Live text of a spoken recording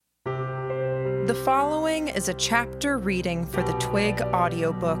The following is a chapter reading for the Twig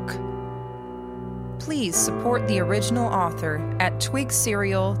audiobook. Please support the original author at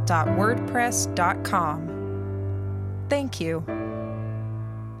twigserial.wordpress.com. Thank you.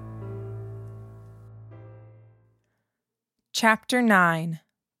 Chapter 9.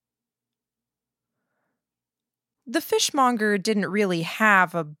 The fishmonger didn't really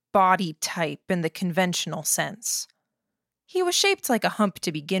have a body type in the conventional sense. He was shaped like a hump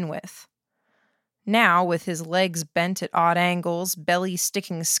to begin with. Now, with his legs bent at odd angles, belly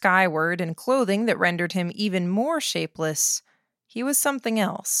sticking skyward, and clothing that rendered him even more shapeless, he was something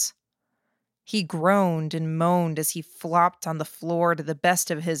else. He groaned and moaned as he flopped on the floor to the best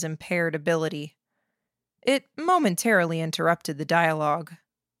of his impaired ability. It momentarily interrupted the dialogue.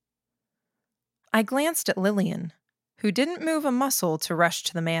 I glanced at Lillian, who didn't move a muscle to rush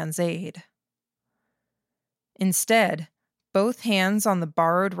to the man's aid. Instead, both hands on the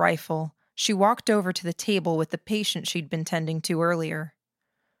borrowed rifle, she walked over to the table with the patient she'd been tending to earlier.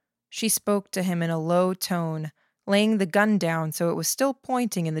 She spoke to him in a low tone, laying the gun down so it was still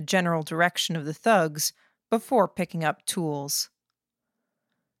pointing in the general direction of the thugs before picking up tools.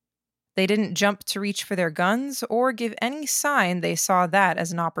 They didn't jump to reach for their guns or give any sign they saw that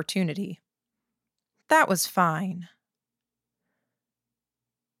as an opportunity. That was fine.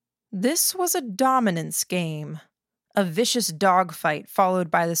 This was a dominance game. A vicious dogfight followed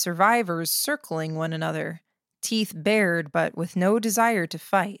by the survivors circling one another, teeth bared but with no desire to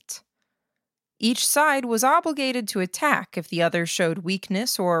fight. Each side was obligated to attack if the other showed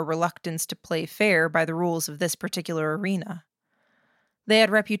weakness or a reluctance to play fair by the rules of this particular arena. They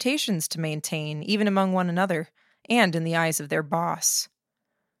had reputations to maintain, even among one another, and in the eyes of their boss.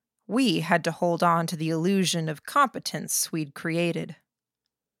 We had to hold on to the illusion of competence we'd created.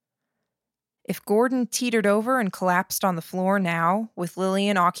 If Gordon teetered over and collapsed on the floor now, with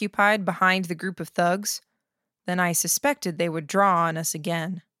Lillian occupied behind the group of thugs, then I suspected they would draw on us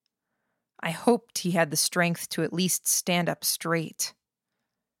again. I hoped he had the strength to at least stand up straight.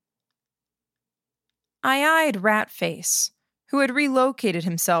 I eyed Ratface, who had relocated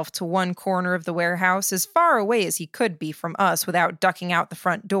himself to one corner of the warehouse as far away as he could be from us without ducking out the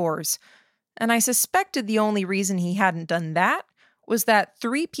front doors, and I suspected the only reason he hadn't done that was that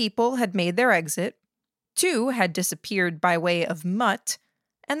 3 people had made their exit, 2 had disappeared by way of mutt,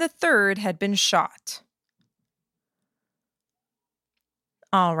 and the 3rd had been shot.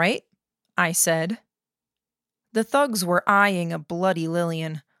 "All right," I said. The thugs were eyeing a bloody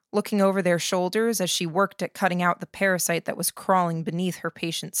Lillian, looking over their shoulders as she worked at cutting out the parasite that was crawling beneath her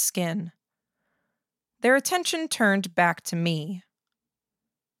patient's skin. Their attention turned back to me.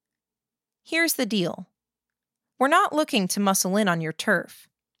 "Here's the deal. We're not looking to muscle in on your turf.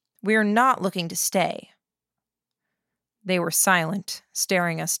 We're not looking to stay." They were silent,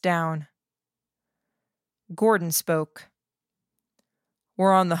 staring us down. Gordon spoke.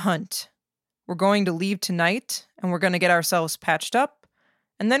 "We're on the hunt. We're going to leave tonight, and we're going to get ourselves patched up,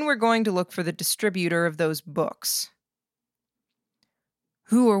 and then we're going to look for the distributor of those books."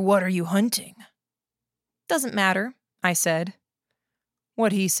 "Who or what are you hunting?" "Doesn't matter," I said.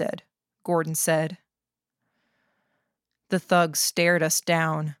 "What he said," Gordon said. The thug stared us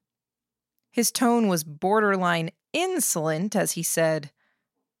down. His tone was borderline insolent as he said,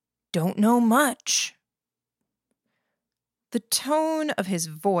 "Don't know much." The tone of his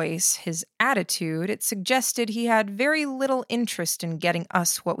voice, his attitude, it suggested he had very little interest in getting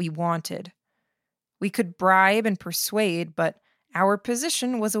us what we wanted. We could bribe and persuade, but our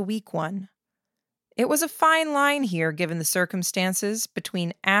position was a weak one. It was a fine line here, given the circumstances,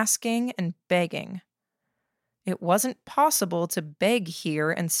 between asking and begging. It wasn't possible to beg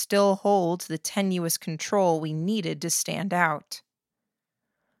here and still hold the tenuous control we needed to stand out.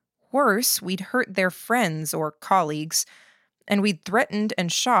 Worse, we'd hurt their friends or colleagues, and we'd threatened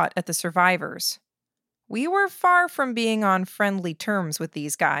and shot at the survivors. We were far from being on friendly terms with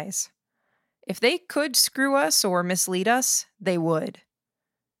these guys. If they could screw us or mislead us, they would.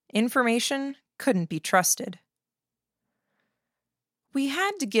 Information couldn't be trusted. We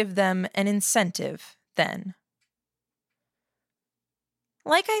had to give them an incentive, then.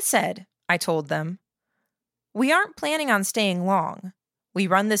 "Like I said," I told them, "we aren't planning on staying long. We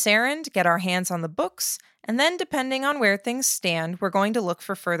run this errand, get our hands on the books, and then depending on where things stand, we're going to look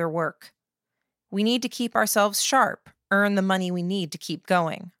for further work. We need to keep ourselves sharp, earn the money we need to keep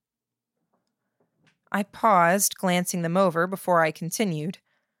going." I paused, glancing them over before I continued.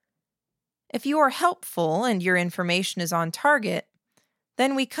 "If you are helpful and your information is on target,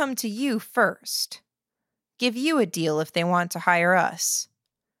 then we come to you first. Give you a deal if they want to hire us.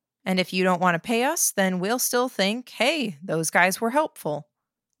 And if you don't want to pay us, then we'll still think, hey, those guys were helpful.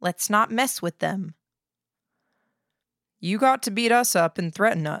 Let's not mess with them." "You got to beat us up and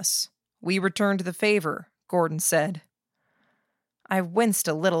threaten us. We returned the favor," Gordon said. I winced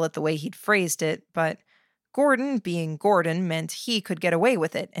a little at the way he'd phrased it, but Gordon being Gordon meant he could get away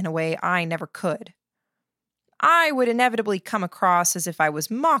with it in a way I never could. I would inevitably come across as if I was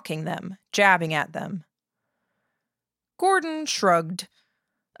mocking them, jabbing at them. Gordon shrugged.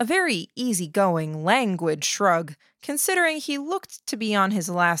 A very easygoing, languid shrug, considering he looked to be on his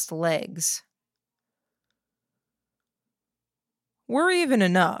last legs. "We're even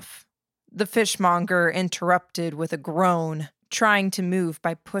enough," the fishmonger interrupted with a groan, trying to move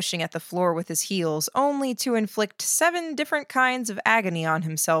by pushing at the floor with his heels, only to inflict 7 different kinds of agony on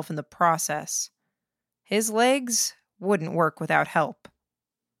himself in the process. His legs wouldn't work without help.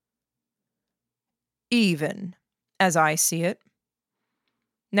 "Even, as I see it.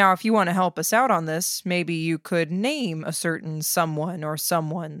 Now, if you want to help us out on this, maybe you could name a certain someone or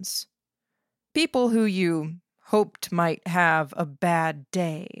someones. People who you hoped might have a bad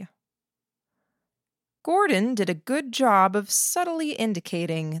day." Gordon did a good job of subtly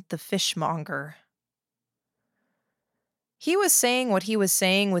indicating the fishmonger. He was saying what he was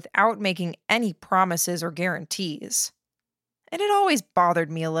saying without making any promises or guarantees. And it always bothered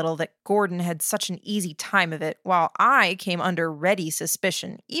me a little that Gordon had such an easy time of it, while I came under ready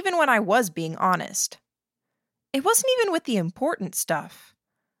suspicion, even when I was being honest. It wasn't even with the important stuff.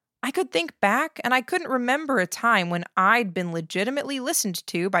 I could think back, and I couldn't remember a time when I'd been legitimately listened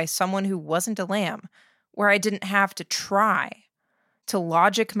to by someone who wasn't a lamb, where I didn't have to try to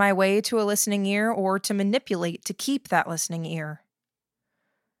logic my way to a listening ear or to manipulate to keep that listening ear.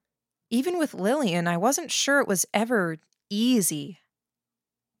 Even with Lillian, I wasn't sure it was ever easy.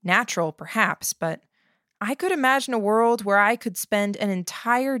 Natural, perhaps, but I could imagine a world where I could spend an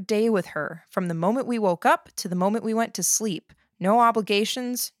entire day with her, from the moment we woke up to the moment we went to sleep. No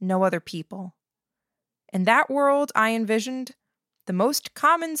obligations, no other people. In that world I envisioned, the most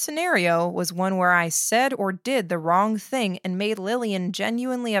common scenario was one where I said or did the wrong thing and made Lillian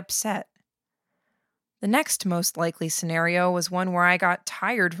genuinely upset. The next most likely scenario was one where I got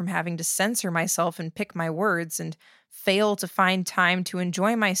tired from having to censor myself and pick my words and fail to find time to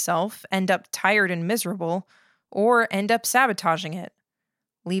enjoy myself, end up tired and miserable, or end up sabotaging it,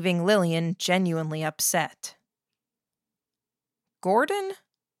 leaving Lillian genuinely upset. Gordon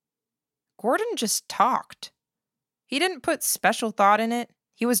just talked. He didn't put special thought in it.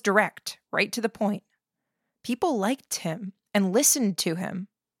 He was direct, right to the point. People liked him and listened to him.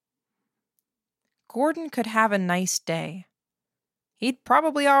 Gordon could have a nice day. He'd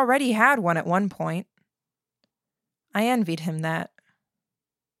probably already had one at one point. I envied him that.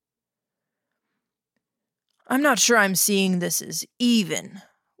 "I'm not sure I'm seeing this as even,"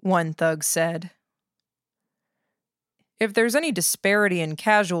 one thug said. "If there's any disparity in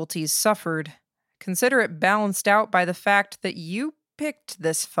casualties suffered, consider it balanced out by the fact that you picked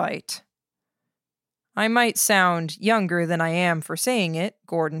this fight." "I might sound younger than I am for saying it,"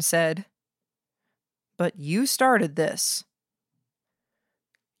 Gordon said. "But you started this."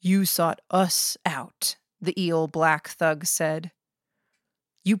 "You sought us out," the eel black thug said.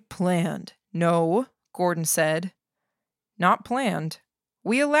 "You planned." "No," Gordon said. "Not planned.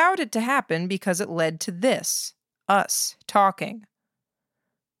 We allowed it to happen because it led to this, us talking.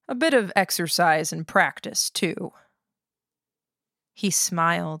 A bit of exercise and practice, too." He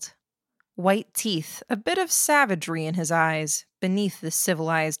smiled. White teeth, a bit of savagery in his eyes, beneath the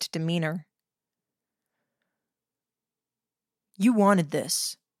civilized demeanor. "You wanted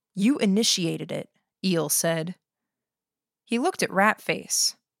this. You initiated it," Eel said. He looked at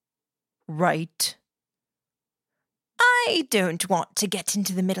Ratface. "Right." "I don't want to get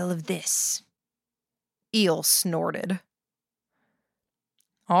into the middle of this," Eel snorted.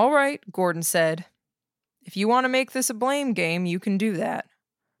 "All right," Gordon said. "If you want to make this a blame game, you can do that.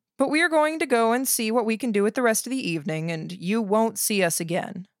 But we are going to go and see what we can do with the rest of the evening, and you won't see us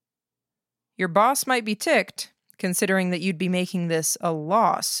again. Your boss might be ticked, considering that you'd be making this a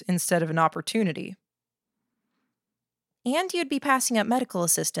loss instead of an opportunity. And you'd be passing up medical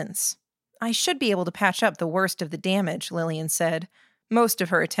assistance. I should be able to patch up the worst of the damage," Lillian said, most of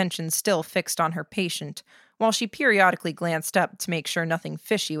her attention still fixed on her patient, while she periodically glanced up to make sure nothing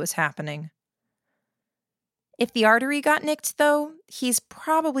fishy was happening. "If the artery got nicked, though, he's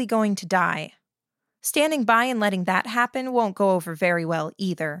probably going to die. Standing by and letting that happen won't go over very well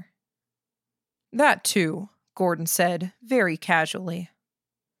either." "That too," Gordon said, very casually.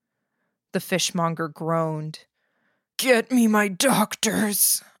 The fishmonger groaned. "Get me my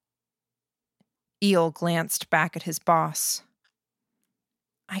doctors." Eel glanced back at his boss.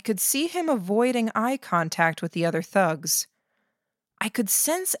 I could see him avoiding eye contact with the other thugs. I could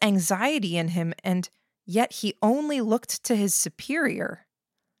sense anxiety in him, and yet he only looked to his superior.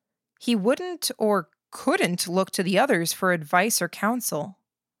 He wouldn't or couldn't look to the others for advice or counsel.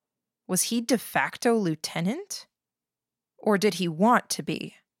 Was he de facto lieutenant? Or did he want to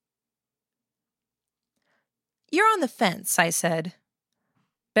be? "You're on the fence," I said.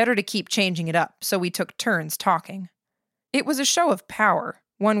 Better to keep changing it up, so we took turns talking. It was a show of power,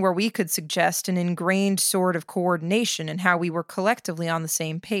 one where we could suggest an ingrained sort of coordination in how we were collectively on the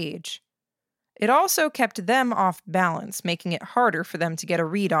same page. It also kept them off balance, making it harder for them to get a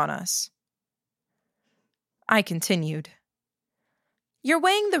read on us. I continued. "You're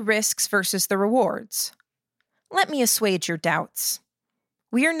weighing the risks versus the rewards. Let me assuage your doubts.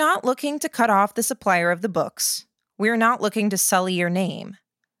 We are not looking to cut off the supplier of the books. We are not looking to sully your name.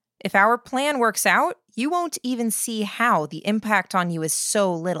 If our plan works out, you won't even see how the impact on you is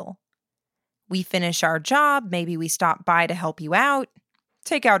so little. We finish our job, maybe we stop by to help you out.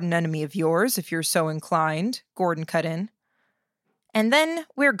 Take out an enemy of yours if you're so inclined," Gordon cut in. "And then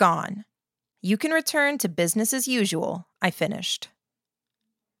we're gone. You can return to business as usual," I finished.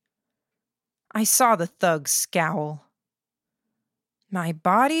 I saw the thug scowl. My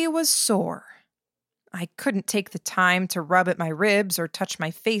body was sore. I couldn't take the time to rub at my ribs or touch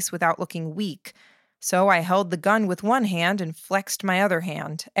my face without looking weak, so I held the gun with one hand and flexed my other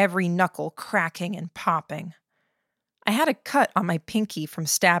hand, every knuckle cracking and popping. I had a cut on my pinky from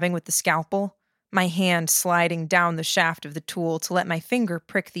stabbing with the scalpel, my hand sliding down the shaft of the tool to let my finger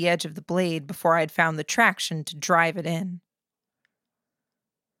prick the edge of the blade before I had found the traction to drive it in.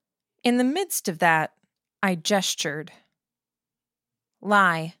 In the midst of that, I gestured.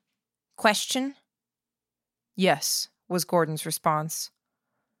 "Lie. Question?" "Yes," was Gordon's response.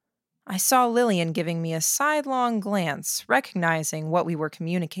 I saw Lillian giving me a sidelong glance, recognizing what we were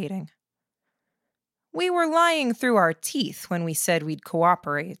communicating. We were lying through our teeth when we said we'd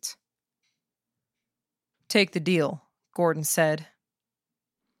cooperate. "Take the deal," Gordon said.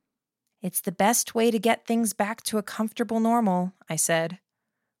 "It's the best way to get things back to a comfortable normal," I said,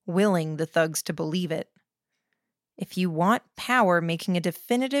 willing the thugs to believe it. If you want power, making a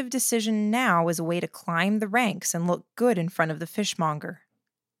definitive decision now is a way to climb the ranks and look good in front of the fishmonger.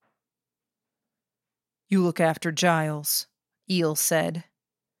 "You look after Giles," Eel said.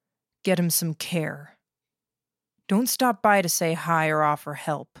 "Get him some care. Don't stop by to say hi or offer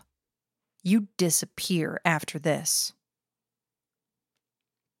help. You disappear after this."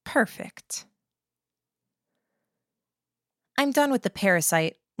 Perfect. "I'm done with the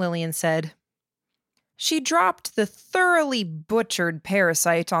parasite," Lillian said. She dropped the thoroughly butchered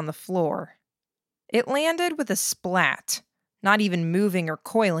parasite on the floor. It landed with a splat, not even moving or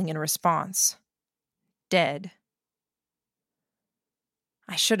coiling in response. Dead.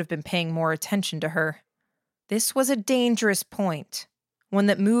 I should have been paying more attention to her. This was a dangerous point, one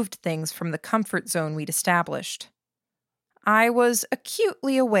that moved things from the comfort zone we'd established. I was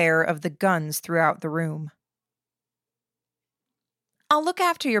acutely aware of the guns throughout the room. "I'll look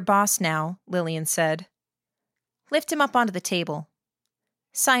after your boss now," Lillian said. "Lift him up onto the table.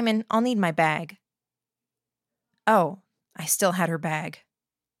 Simon, I'll need my bag." Oh, I still had her bag.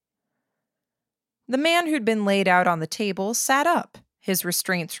 The man who'd been laid out on the table sat up, his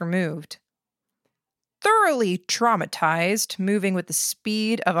restraints removed. Thoroughly traumatized, moving with the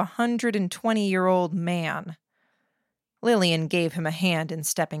speed of a 120-year-old man. Lillian gave him a hand in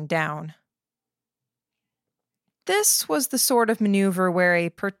stepping down. This was the sort of maneuver where a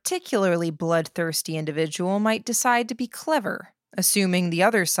particularly bloodthirsty individual might decide to be clever, assuming the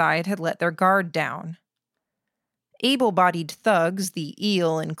other side had let their guard down. Able-bodied thugs, the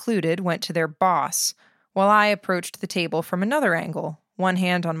Eel included, went to their boss, while I approached the table from another angle, one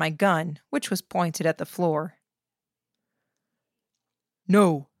hand on my gun, which was pointed at the floor.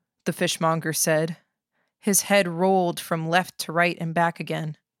 "No," the fishmonger said. His head rolled from left to right and back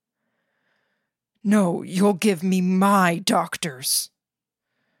again. "No, you'll give me my doctors."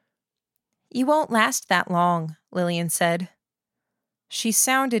 "You won't last that long," Lillian said. She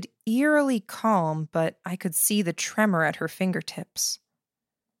sounded eerily calm, but I could see the tremor at her fingertips.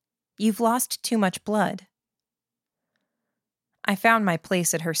 "You've lost too much blood." I found my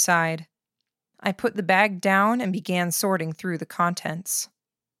place at her side. I put the bag down and began sorting through the contents.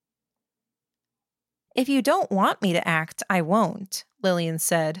 "If you don't want me to act, I won't," Lillian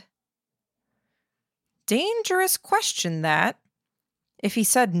said. Dangerous question, that. If he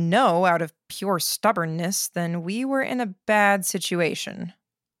said no out of pure stubbornness, then we were in a bad situation.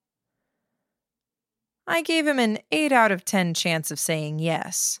 I gave him an 8 out of 10 chance of saying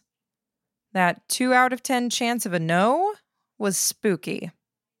yes. That 2 out of 10 chance of a no was spooky.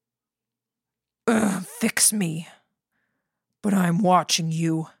 "Fix me." But I'm watching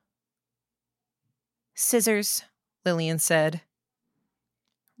you. Scissors, Lillian said.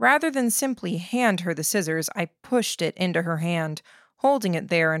 Rather than simply hand her the scissors, I pushed it into her hand, holding it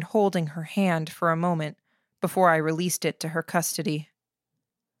there and holding her hand for a moment before I released it to her custody.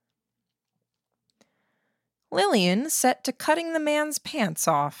 Lillian set to cutting the man's pants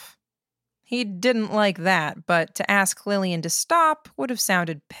off. He didn't like that, but to ask Lillian to stop would have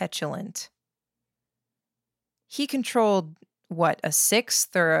sounded petulant. He controlled, a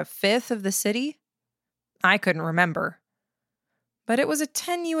sixth or a fifth of the city? I couldn't remember. But it was a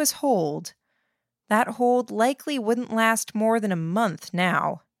tenuous hold. That hold likely wouldn't last more than a month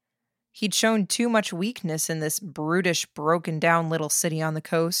now. He'd shown too much weakness in this brutish, broken-down little city on the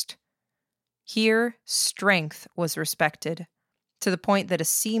coast. Here, strength was respected, to the point that a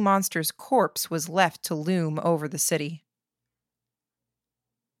sea monster's corpse was left to loom over the city.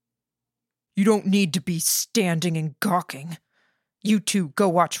 You don't need to be standing and gawking. You two go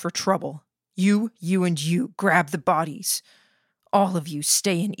watch for trouble. You, and you grab the bodies. All of you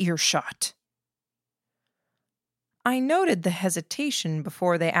stay in earshot. I noted the hesitation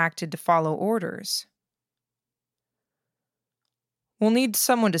before they acted to follow orders. We'll need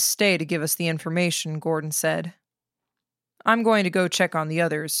someone to stay to give us the information, Gordon said. I'm going to go check on the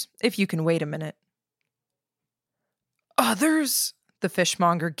others, if you can wait a minute. Others? The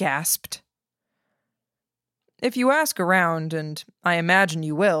fishmonger gasped. If you ask around, and I imagine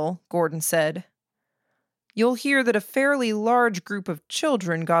you will, Gordon said, you'll hear that a fairly large group of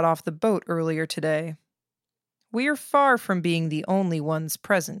children got off the boat earlier today. We're far from being the only ones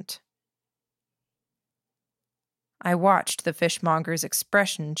present. I watched the fishmonger's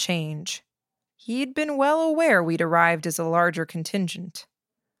expression change. He'd been well aware we'd arrived as a larger contingent.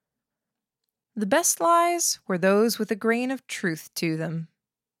 The best lies were those with a grain of truth to them.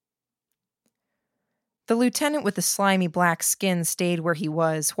 The lieutenant with the slimy black skin stayed where he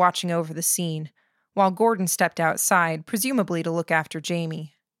was, watching over the scene, while Gordon stepped outside, presumably to look after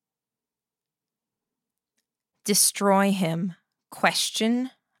Jamie. Destroy him.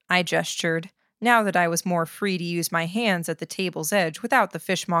 Question? I gestured, now that I was more free to use my hands at the table's edge without the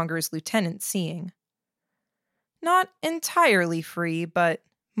fishmonger's lieutenant seeing. Not entirely free, but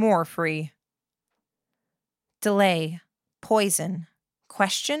more free. Delay. Poison.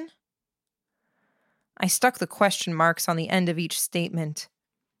 Question? I stuck the question marks on the end of each statement.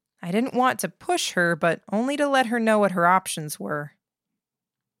 I didn't want to push her, but only to let her know what her options were.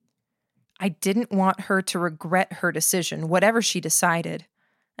 I didn't want her to regret her decision, whatever she decided,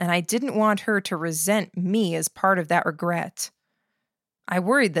 and I didn't want her to resent me as part of that regret. I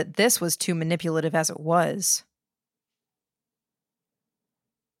worried that this was too manipulative as it was.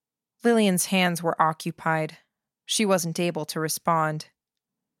 Lillian's hands were occupied. She wasn't able to respond.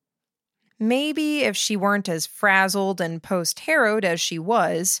 Maybe if she weren't as frazzled and post-harrowed as she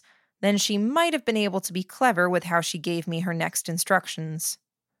was, then she might have been able to be clever with how she gave me her next instructions.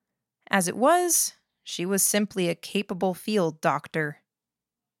 As it was, she was simply a capable field doctor.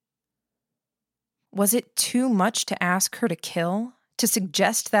 Was it too much to ask her to kill? To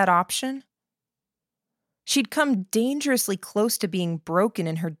suggest that option? She'd come dangerously close to being broken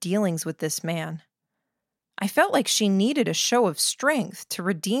in her dealings with this man. I felt like she needed a show of strength to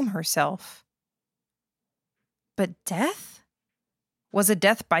redeem herself. But death? Was a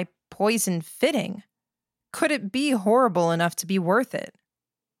death by poison fitting? Could it be horrible enough to be worth it?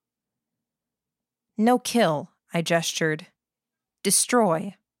 No kill, I gestured.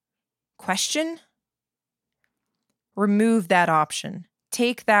 Destroy. Question? Remove that option.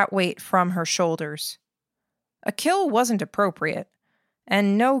 Take that weight from her shoulders. A kill wasn't appropriate,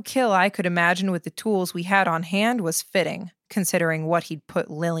 and no kill I could imagine with the tools we had on hand was fitting, considering what he'd put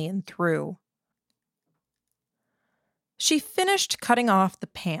Lillian through. She finished cutting off the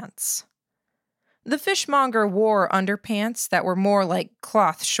pants. The fishmonger wore underpants that were more like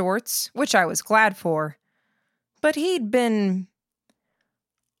cloth shorts, which I was glad for. But he'd been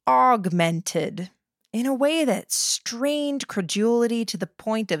augmented in a way that strained credulity to the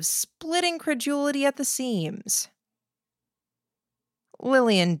point of splitting credulity at the seams.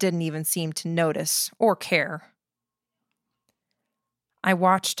 Lillian didn't even seem to notice or care. I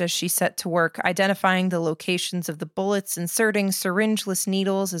watched as she set to work identifying the locations of the bullets, inserting syringeless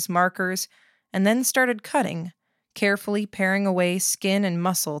needles as markers, and then started cutting, carefully paring away skin and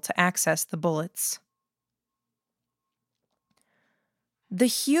muscle to access the bullets. The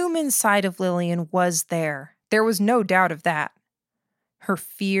human side of Lillian was there. There was no doubt of that. Her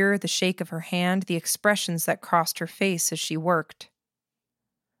fear, the shake of her hand, the expressions that crossed her face as she worked.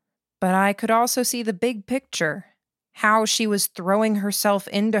 But I could also see the big picture. How she was throwing herself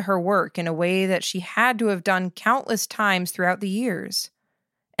into her work in a way that she had to have done countless times throughout the years.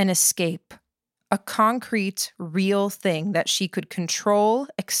 An escape. A concrete, real thing that she could control,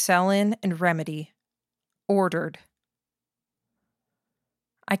 excel in, and remedy. Ordered.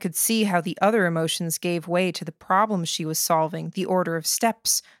 I could see how the other emotions gave way to the problems she was solving, the order of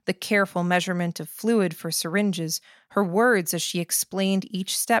steps, the careful measurement of fluid for syringes. Her words as she explained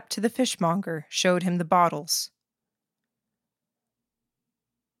each step to the fishmonger showed him the bottles.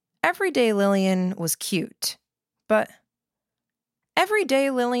 Everyday Lillian was cute, but it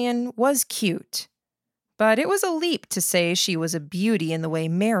was a leap to say she was a beauty in the way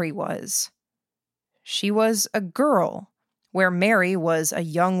Mary was. She was a girl, where Mary was a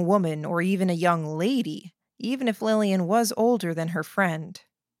young woman or even a young lady, even if Lillian was older than her friend.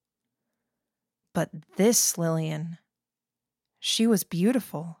 But this Lillian, she was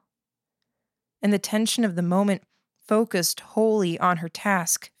beautiful. And the tension of the moment focused wholly on her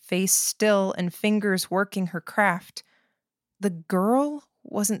task, face still and fingers working her craft. The girl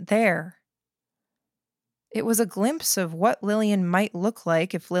wasn't there. It was a glimpse of what Lillian might look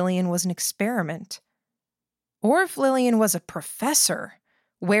like if Lillian was an experiment. Or if Lillian was a professor,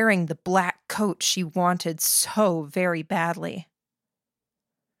 wearing the black coat she wanted so very badly.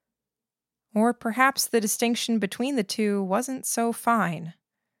 Or perhaps the distinction between the two wasn't so fine,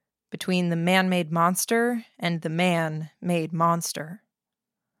 between the man-made monster and the man-made monster.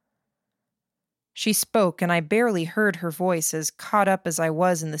 She spoke, and I barely heard her voice, as caught up as I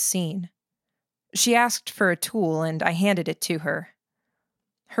was in the scene. She asked for a tool, and I handed it to her.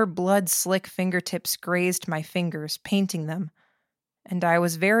 Her blood-slick fingertips grazed my fingers, painting them, and I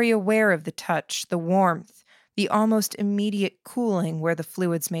was very aware of the touch, the warmth, the almost immediate cooling where the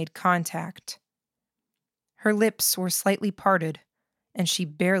fluids made contact. Her lips were slightly parted, and she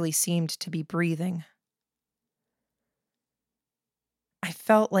barely seemed to be breathing. I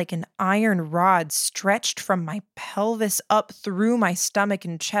felt like an iron rod stretched from my pelvis up through my stomach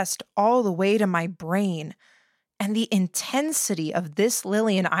and chest all the way to my brain. And the intensity of this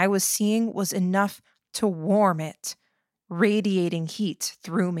Lillian I was seeing was enough to warm it, radiating heat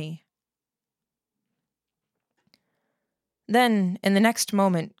through me. Then, in the next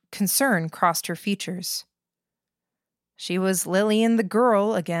moment, concern crossed her features. She was Lillian the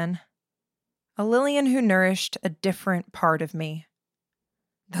girl again. A Lillian who nourished a different part of me.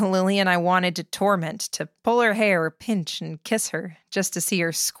 The Lillian I wanted to torment, to pull her hair, pinch, and kiss her, just to see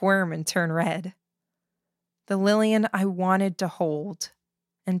her squirm and turn red. The Lillian I wanted to hold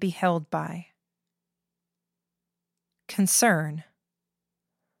and be held by. Concern.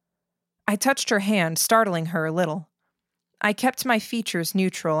 I touched her hand, startling her a little. I kept my features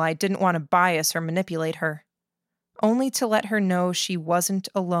neutral. I didn't want to bias or manipulate her. Only to let her know she wasn't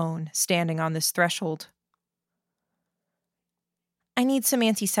alone standing on this threshold. I need some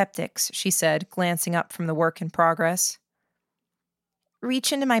antiseptics, she said, glancing up from the work in progress.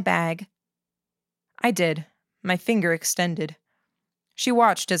 Reach into my bag. I did, my finger extended. She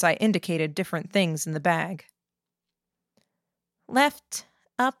watched as I indicated different things in the bag. Left,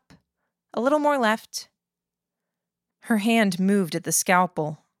 up, a little more left. Her hand moved at the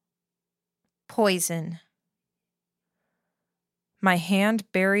scalpel. Poison. My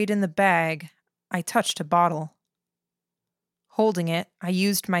hand buried in the bag, I touched a bottle. Holding it, I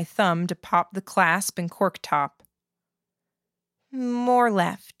used my thumb to pop the clasp and cork top. More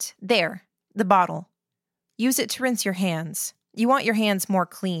left. There, the bottle. Use it to rinse your hands. You want your hands more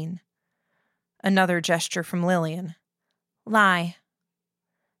clean. Another gesture from Lillian. Lie.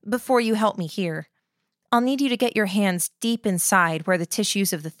 Before you help me here, I'll need you to get your hands deep inside where the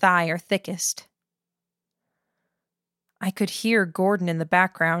tissues of the thigh are thickest. I could hear Gordon in the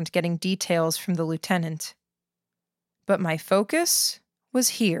background getting details from the lieutenant. But my focus was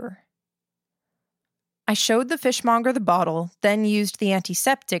here. I showed the fishmonger the bottle, then used the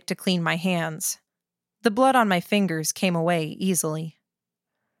antiseptic to clean my hands. The blood on my fingers came away easily.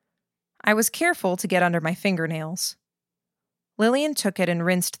 I was careful to get under my fingernails. Lillian took it and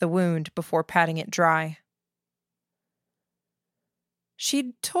rinsed the wound before patting it dry.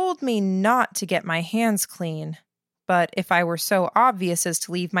 She'd told me not to get my hands clean, but if I were so obvious as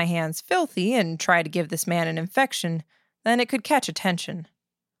to leave my hands filthy and try to give this man an infection, then it could catch attention.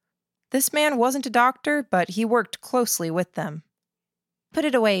 This man wasn't a doctor, but he worked closely with them. Put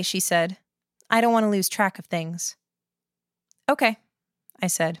it away, she said. I don't want to lose track of things. Okay, I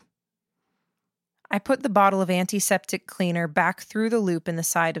said. I put the bottle of antiseptic cleaner back through the loop in the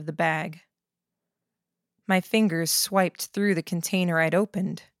side of the bag. My fingers swiped through the container I'd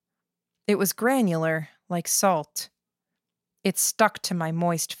opened. It was granular, like salt. It stuck to my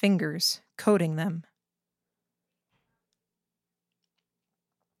moist fingers, coating them.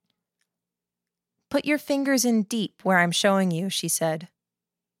 Put your fingers in deep where I'm showing you, she said.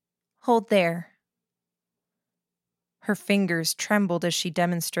 Hold there. Her fingers trembled as she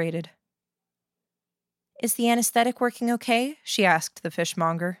demonstrated. Is the anesthetic working okay? She asked the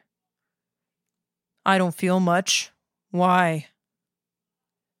fishmonger. I don't feel much. Why?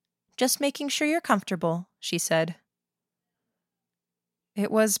 Just making sure you're comfortable, she said.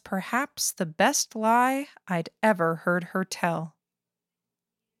 It was perhaps the best lie I'd ever heard her tell.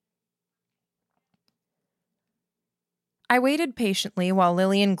 I waited patiently while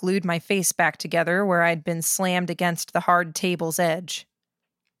Lillian glued my face back together where I'd been slammed against the hard table's edge.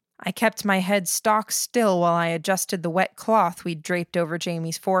 I kept my head stock still while I adjusted the wet cloth we'd draped over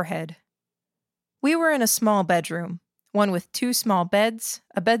Jamie's forehead. We were in a small bedroom, one with 2 small beds,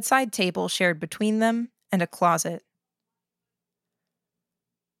 a bedside table shared between them, and a closet.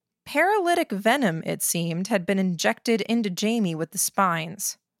 Paralytic venom, it seemed, had been injected into Jamie with the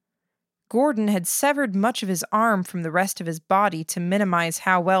spines. Gordon had severed much of his arm from the rest of his body to minimize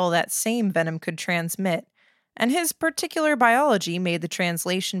how well that same venom could transmit, and his particular biology made the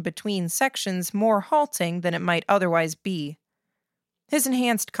translation between sections more halting than it might otherwise be. His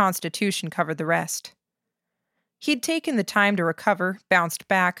enhanced constitution covered the rest. He'd taken the time to recover, bounced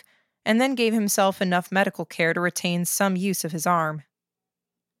back, and then gave himself enough medical care to retain some use of his arm.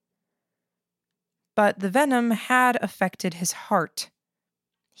 But the venom had affected his heart.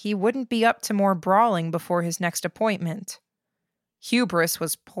 He wouldn't be up to more brawling before his next appointment. Hubris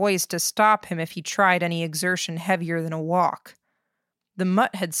was poised to stop him if he tried any exertion heavier than a walk. The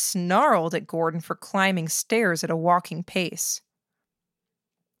mutt had snarled at Gordon for climbing stairs at a walking pace.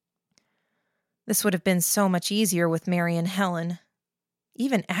 This would have been so much easier with Mary and Helen.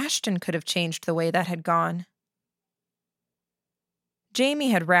 Even Ashton could have changed the way that had gone.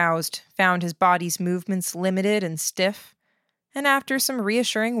 Jamie had roused, found his body's movements limited and stiff, and after some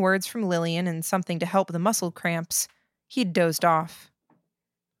reassuring words from Lillian and something to help the muscle cramps, he'd dozed off.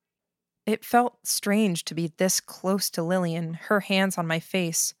 It felt strange to be this close to Lillian, her hands on my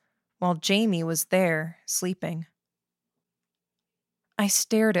face, while Jamie was there, sleeping. I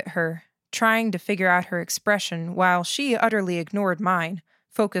stared at her, trying to figure out her expression while she utterly ignored mine,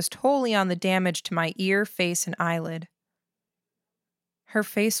 focused wholly on the damage to my ear, face, and eyelid. Her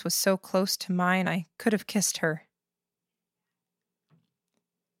face was so close to mine I could have kissed her.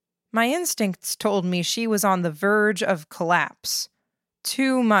 My instincts told me she was on the verge of collapse.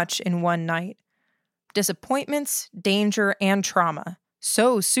 Too much in one night. Disappointments, danger, and trauma.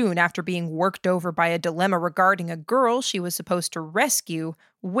 So soon after being worked over by a dilemma regarding a girl she was supposed to rescue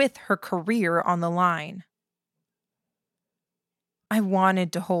with her career on the line. I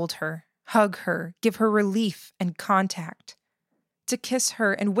wanted to hold her, hug her, give her relief and contact. To kiss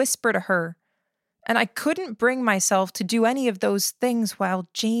her and whisper to her. And I couldn't bring myself to do any of those things while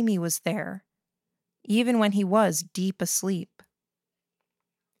Jamie was there, even when he was deep asleep.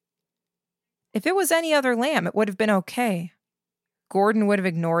 If it was any other lamb, it would have been okay. Gordon would have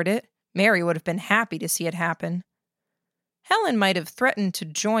ignored it. Mary would have been happy to see it happen. Helen might have threatened to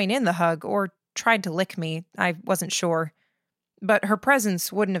join in the hug or tried to lick me, I wasn't sure. But her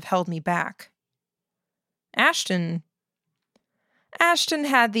presence wouldn't have held me back. Ashton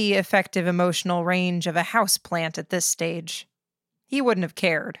had the effective emotional range of a houseplant at this stage. He wouldn't have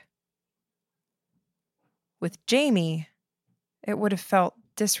cared. With Jamie, it would have felt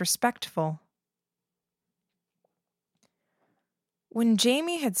disrespectful. When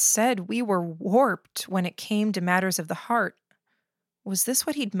Jamie had said we were warped when it came to matters of the heart, was this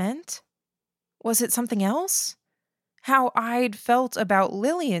what he'd meant? Was it something else? How I'd felt about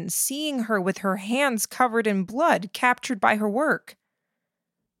Lillian, seeing her with her hands covered in blood, captured by her work.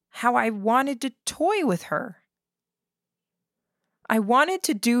 How I wanted to toy with her. I wanted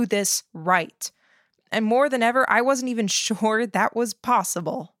to do this right, and more than ever, I wasn't even sure that was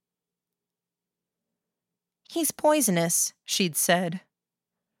possible. He's poisonous, she'd said.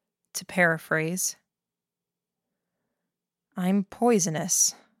 To paraphrase. I'm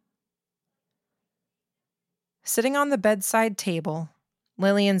poisonous. Sitting on the bedside table,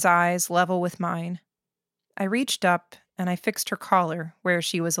 Lillian's eyes level with mine, I reached up and I fixed her collar where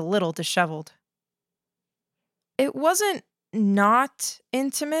she was a little disheveled. It wasn't not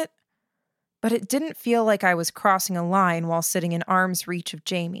intimate, but it didn't feel like I was crossing a line while sitting in arm's reach of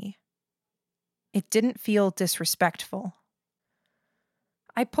Jamie. It didn't feel disrespectful.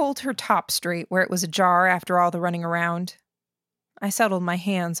 I pulled her top straight where it was ajar after all the running around. I settled my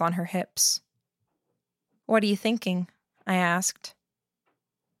hands on her hips. What are you thinking? I asked.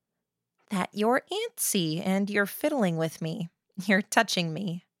 That you're antsy and you're fiddling with me. You're touching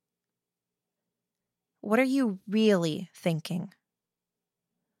me. What are you really thinking?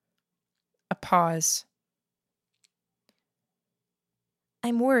 A pause.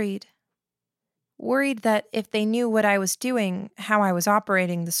 I'm worried. Worried that if they knew what I was doing, how I was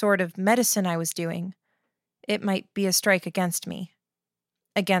operating, the sort of medicine I was doing, it might be a strike against me.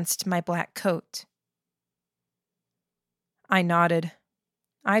 Against my black coat. I nodded.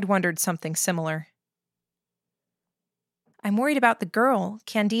 I'd wondered something similar. I'm worried about the girl,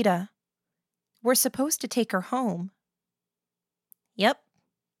 Candida. We're supposed to take her home. Yep.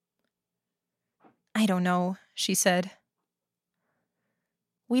 I don't know, she said.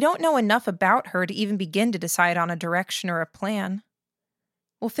 We don't know enough about her to even begin to decide on a direction or a plan.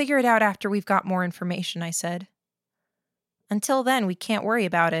 We'll figure it out after we've got more information, I said. Until then, we can't worry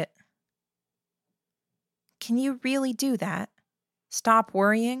about it. Can you really do that? Stop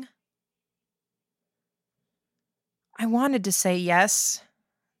worrying? I wanted to say yes,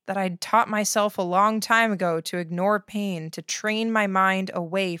 that I'd taught myself a long time ago to ignore pain, to train my mind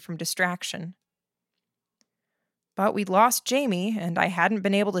away from distraction. But we'd lost Jamie, and I hadn't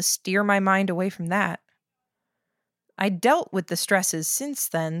been able to steer my mind away from that. I dealt with the stresses since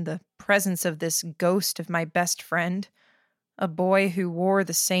then, the presence of this ghost of my best friend, a boy who wore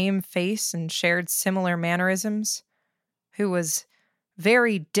the same face and shared similar mannerisms, who was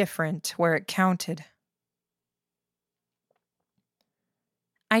very different where it counted.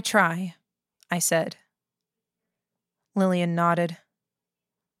 I try, I said. Lillian nodded.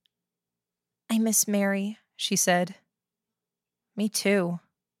 I miss Mary, she said. Me too.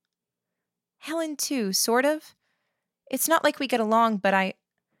 Helen too, sort of. It's not like we get along, but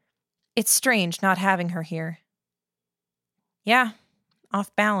it's strange not having her here. Yeah,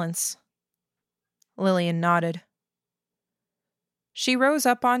 off balance. Lillian nodded. She rose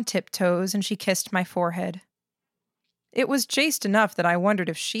up on tiptoes and she kissed my forehead. It was chaste enough that I wondered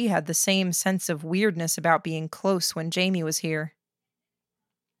if she had the same sense of weirdness about being close when Jamie was here.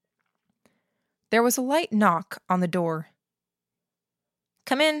 There was a light knock on the door.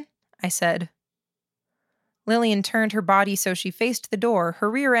 Come in, I said. Lillian turned her body so she faced the door, her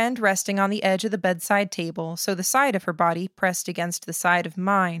rear end resting on the edge of the bedside table, so the side of her body pressed against the side of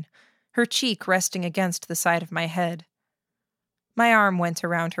mine, her cheek resting against the side of my head. My arm went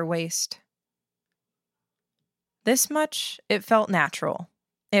around her waist. This much, it felt natural,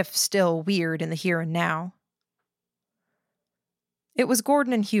 if still weird in the here and now. It was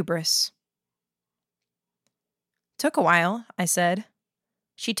Gordon and Hubris. Took a while, I said.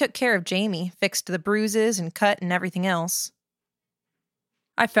 She took care of Jamie, fixed the bruises and cut and everything else.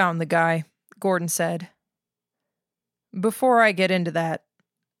 I found the guy, Gordon said. Before I get into that,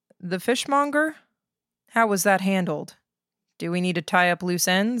 the fishmonger? How was that handled? Do we need to tie up loose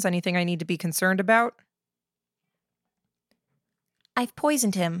ends? Anything I need to be concerned about? I've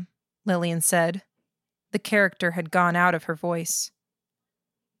poisoned him, Lillian said. The character had gone out of her voice.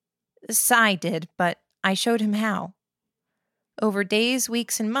 Sai did, but I showed him how. Over days,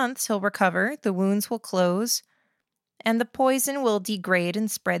 weeks, and months, he'll recover, the wounds will close, and the poison will degrade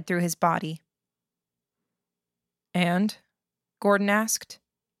and spread through his body. And? Gordon asked.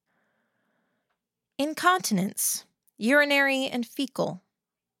 Incontinence, urinary and fecal.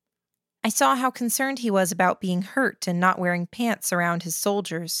 I saw how concerned he was about being hurt and not wearing pants around his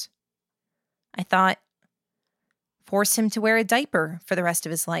soldiers. I thought, force him to wear a diaper for the rest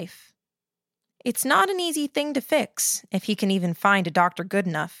of his life. It's not an easy thing to fix, if he can even find a doctor good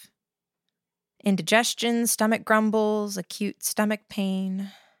enough. Indigestion, stomach grumbles, acute stomach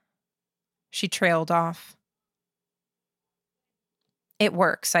pain. She trailed off. It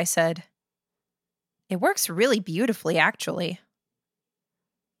works, I said. It works really beautifully, actually.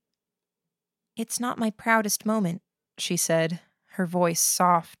 It's not my proudest moment, she said, her voice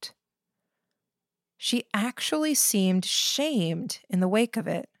soft. She actually seemed shamed in the wake of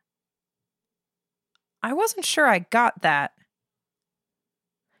it. I wasn't sure I got that.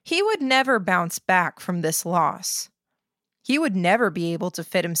 He would never bounce back from this loss. He would never be able to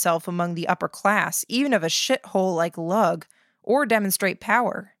fit himself among the upper class, even of a shithole like Lug, or demonstrate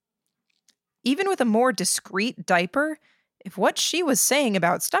power. Even with a more discreet diaper, if what she was saying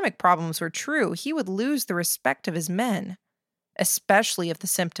about stomach problems were true, he would lose the respect of his men, especially if the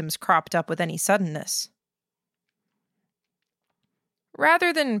symptoms cropped up with any suddenness.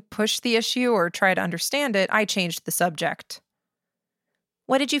 Rather than push the issue or try to understand it, I changed the subject.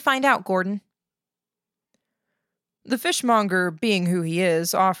 What did you find out, Gordon? The fishmonger, being who he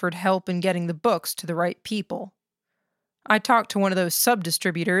is, offered help in getting the books to the right people. I talked to one of those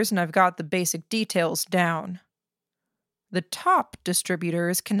sub-distributors and I've got the basic details down. The top distributor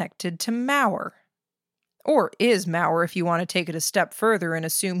is connected to Mauer. Or is Mauer if you want to take it a step further and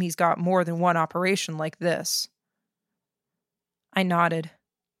assume he's got more than one operation like this. I nodded.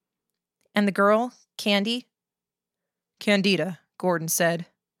 And the girl, Candy? Candida, Gordon said.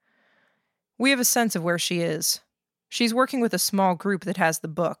 We have a sense of where she is. She's working with a small group that has the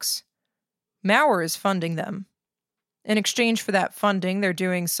books. Mauer is funding them. In exchange for that funding, they're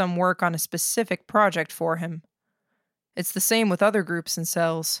doing some work on a specific project for him. It's the same with other groups and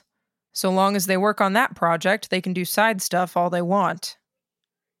cells. So long as they work on that project, they can do side stuff all they want.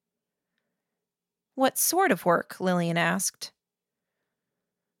 What sort of work? Lillian asked.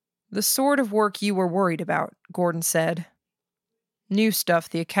 The sort of work you were worried about, Gordon said. New stuff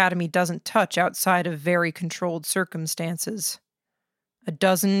the Academy doesn't touch outside of very controlled circumstances.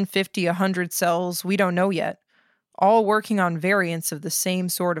 12, 50, 100 cells, we don't know yet, all working on variants of the same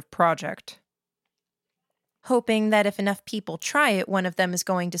sort of project. Hoping that if enough people try it, one of them is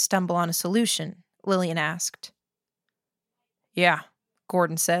going to stumble on a solution, Lillian asked. Yeah,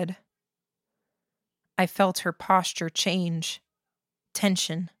 Gordon said. I felt her posture change.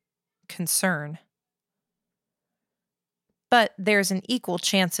 Tension. Concern. But there's an equal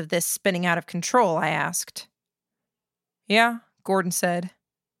chance of this spinning out of control, I asked. Yeah, Gordon said.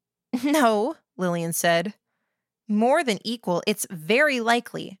 No, Lillian said. More than equal, it's very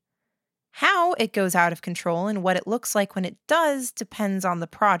likely. How it goes out of control and what it looks like when it does depends on the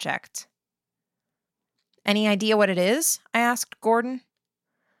project. Any idea what it is? I asked Gordon.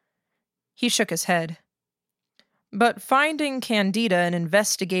 He shook his head. But finding Candida and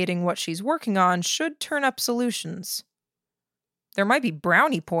investigating what she's working on should turn up solutions. There might be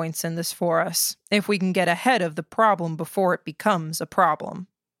brownie points in this for us, if we can get ahead of the problem before it becomes a problem.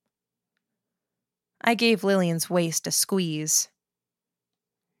 I gave Lillian's waist a squeeze.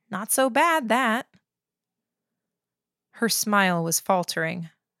 Not so bad, that. Her smile was faltering,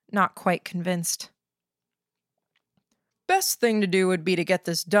 not quite convinced. Best thing to do would be to get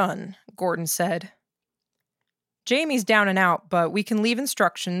this done, Gordon said. Jamie's down and out, but we can leave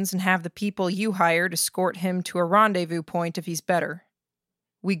instructions and have the people you hired escort him to a rendezvous point if he's better.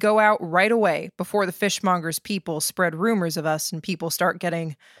 We go out right away before the fishmonger's people spread rumors of us and people start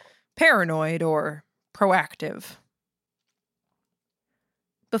getting paranoid or proactive.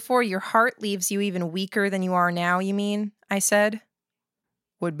 Before your heart leaves you even weaker than you are now, you mean? I said.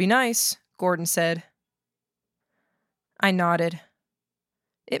 Would be nice, Gordon said. I nodded.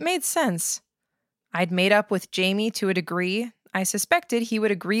 It made sense. I'd made up with Jamie to a degree. I suspected he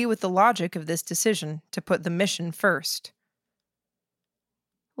would agree with the logic of this decision to put the mission first.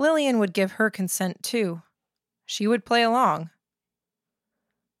 Lillian would give her consent too. She would play along.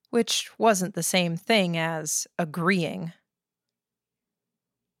 Which wasn't the same thing as agreeing.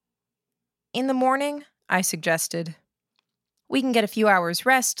 In the morning, I suggested. We can get a few hours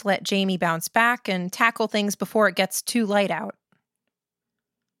rest, let Jamie bounce back, and tackle things before it gets too light out.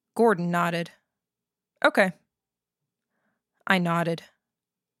 Gordon nodded. Okay. I nodded.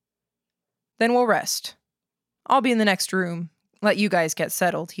 Then we'll rest. I'll be in the next room. Let you guys get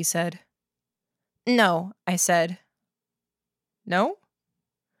settled, he said. No, I said. No?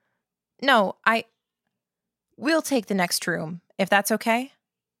 No, We'll take the next room, if that's okay.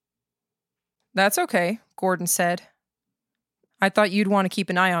 That's okay, Gordon said. I thought you'd want to keep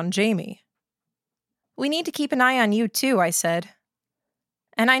an eye on Jamie. We need to keep an eye on you too, I said.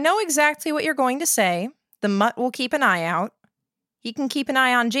 And I know exactly what you're going to say. The mutt will keep an eye out. He can keep an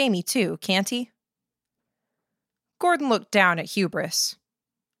eye on Jamie too, can't he? Gordon looked down at Hubris.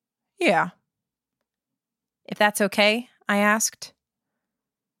 Yeah. If that's okay, I asked.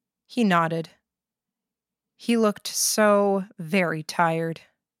 He nodded. He looked so very tired.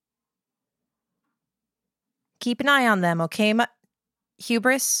 Keep an eye on them, okay,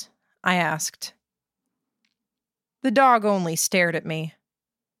 Hubris? I asked. The dog only stared at me.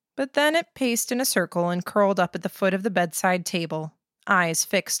 But then it paced in a circle and curled up at the foot of the bedside table, eyes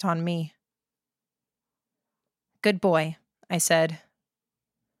fixed on me. Good boy, I said.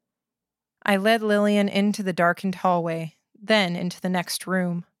 I led Lillian into the darkened hallway, then into the next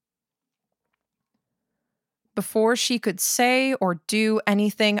room. Before she could say or do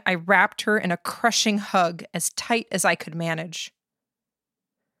anything, I wrapped her in a crushing hug as tight as I could manage.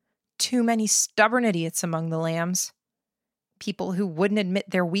 Too many stubborn idiots among the lambs. People who wouldn't admit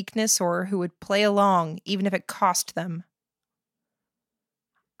their weakness or who would play along even if it cost them.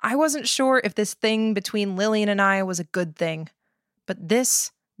 I wasn't sure if this thing between Lillian and I was a good thing, but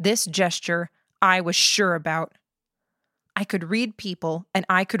this gesture I was sure about. I could read people and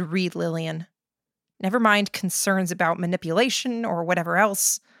I could read Lillian. Never mind concerns about manipulation or whatever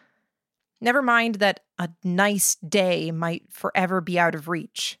else. Never mind that a nice day might forever be out of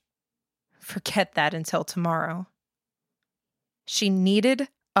reach. Forget that until tomorrow. She needed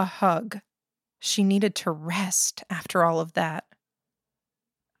a hug. She needed to rest after all of that.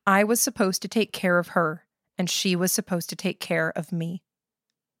 I was supposed to take care of her, and she was supposed to take care of me.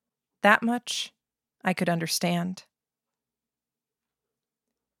 That much I could understand.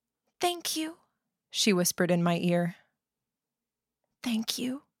 "Thank you," she whispered in my ear. "Thank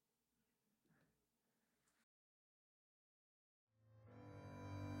you."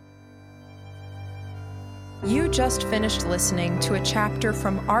 You just finished listening to a chapter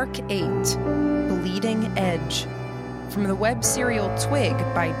from Arc 8, Bleeding Edge, from the web serial Twig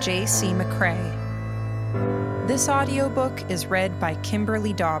by J.C. McCrae. This audiobook is read by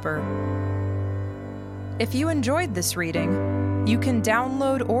Kimberly Dauber. If you enjoyed this reading, you can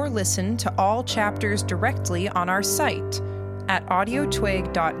download or listen to all chapters directly on our site at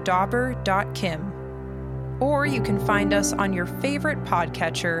audiotwig.dauber.kim, or you can find us on your favorite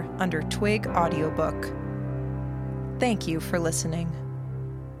podcatcher under Twig Audiobook. Thank you for listening.